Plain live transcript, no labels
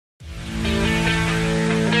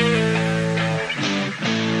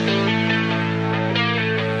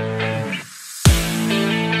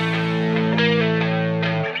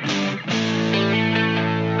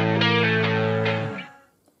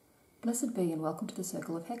be, and welcome to the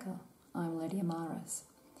Circle of Heka. I'm Lady Amaris.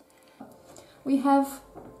 We have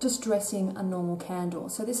just dressing a normal candle.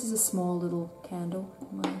 So this is a small little candle.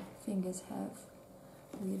 My fingers have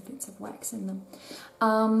weird bits of wax in them.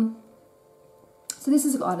 So this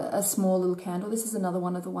is a small little candle. This is another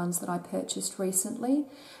one of the ones that I purchased recently.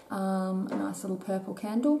 A nice little purple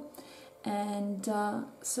candle. And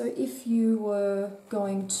so if you were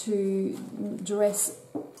going to dress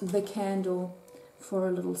the candle for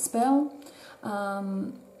a little spell,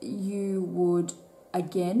 you would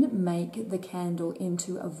again make the candle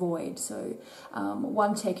into a void. So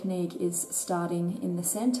one technique is starting in the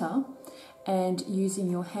center and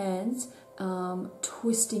using your hands,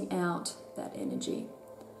 twisting out that energy.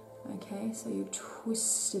 Okay, so you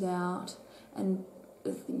twist it out, and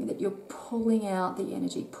the thing that you're pulling out the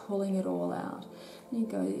energy, pulling it all out. And you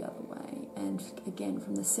go the other way, and again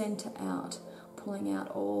from the center out, pulling out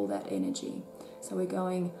all that energy. So we're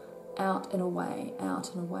going out and away,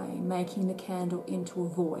 making the candle into a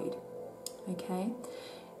void. Okay,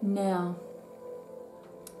 now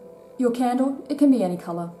your candle, it can be any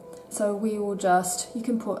color. So we will you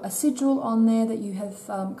can put a sigil on there that you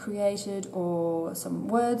have created, or some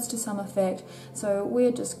words to some effect. So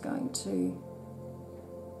we're just going to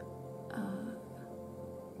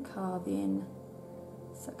carve in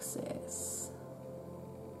success.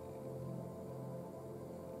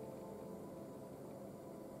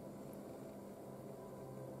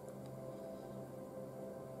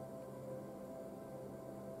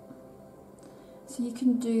 So you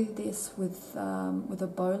can do this with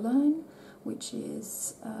a bowline, which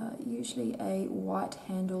is usually a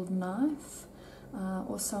white-handled knife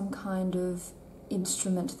or some kind of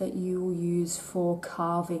instrument that you will use for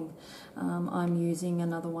carving. I'm using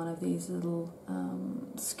another one of these little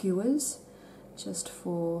skewers just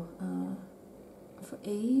for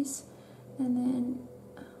ease. And then,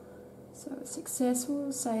 so success,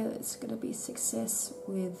 we'll say that it's going to be success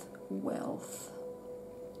with wealth.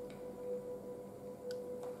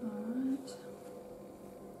 Alright,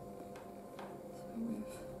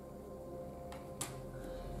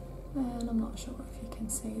 so and I'm not sure if you can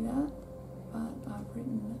see that, but I've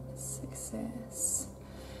written success,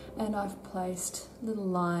 and I've now little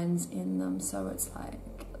lines in them, so it's like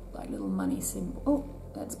little money symbols. Oh,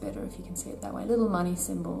 that's better if you can see it that way, little money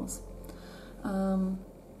symbols.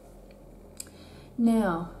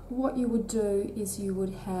 Now, what you would do is you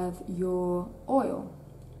would have your oil.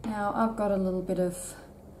 Now, I've got a little bit of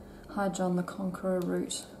High John the Conqueror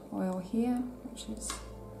root oil here, which is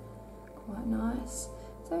quite nice.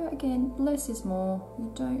 So again, less is more. You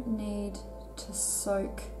don't need to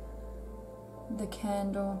soak the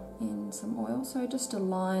candle in some oil. So just a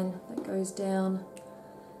line that goes down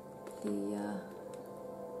the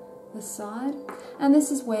side. And this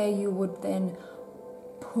is where you would then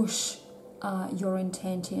push your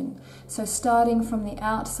intent in. So starting from the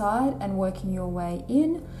outside and working your way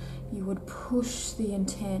in, you would push the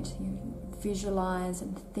intent, you visualize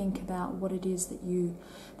and think about what it is that you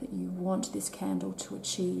want this candle to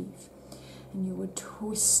achieve. And you would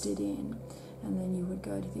twist it in, and then you would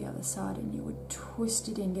go to the other side and you would twist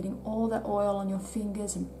it in, getting all that oil on your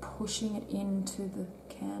fingers and pushing it into the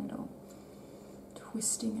candle.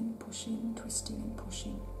 Twisting and pushing, twisting and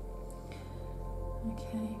pushing.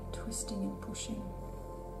 Okay, twisting and pushing.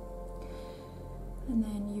 And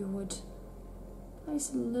then you would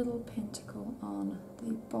place a little pentacle on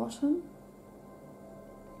the bottom,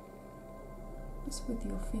 just with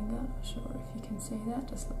your finger. Not sure if you can see that,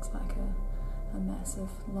 just looks like a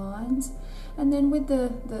massive lines. And then with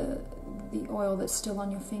the oil that's still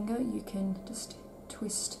on your finger, you can just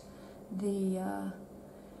twist the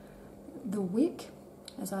wick.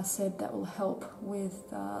 As I said, that will help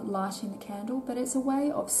with lighting the candle, but it's a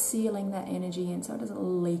way of sealing that energy in so it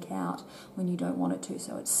doesn't leak out when you don't want it to,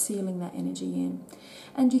 so it's sealing that energy in.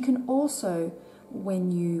 And you can also,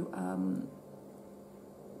 when you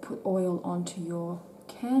put oil onto your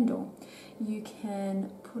candle, you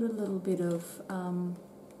can put a little bit of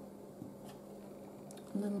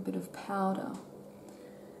powder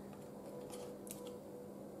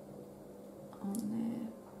on there.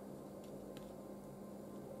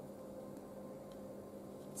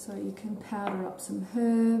 So you can powder up some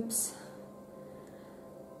herbs.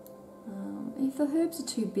 If the herbs are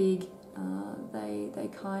too big, they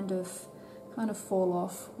kind of fall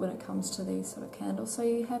off when it comes to these sort of candles. So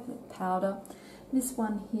you have the powder. This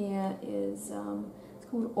one here is it's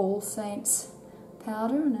called All Saints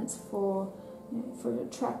powder, and it's for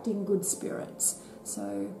attracting good spirits. So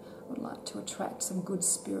I would like to attract some good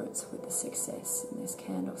spirits with the success in this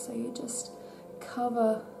candle. So you just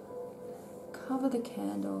cover the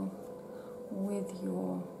candle with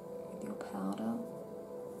your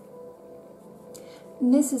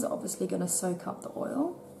And this is obviously going to soak up the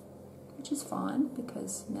oil, which is fine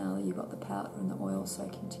because now you've got the powder and the oil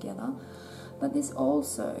soaking together. But this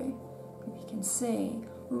also, if you can see,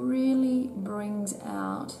 really brings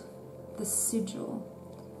out the sigil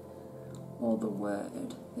or the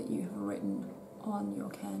word that you have written on your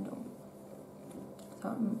candle. So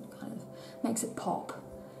it kind of makes it pop,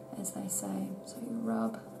 as they say. So you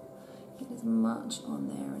rub, get as much on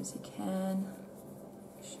there as you can.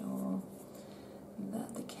 Make sure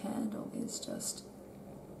that the candle is just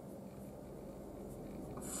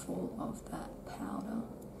full of that powder.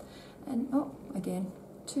 And oh, again,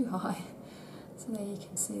 too high. So there you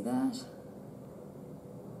can see that.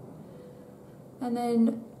 And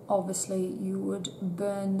then obviously you would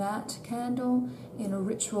burn that candle in a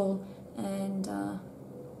ritual and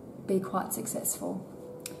be quite successful.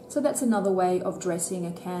 So that's another way of dressing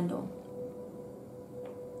a candle.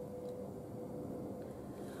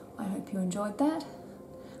 I hope you enjoyed that.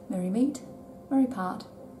 Merry meet, merry part,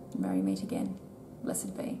 merry meet again.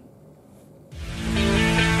 Blessed be.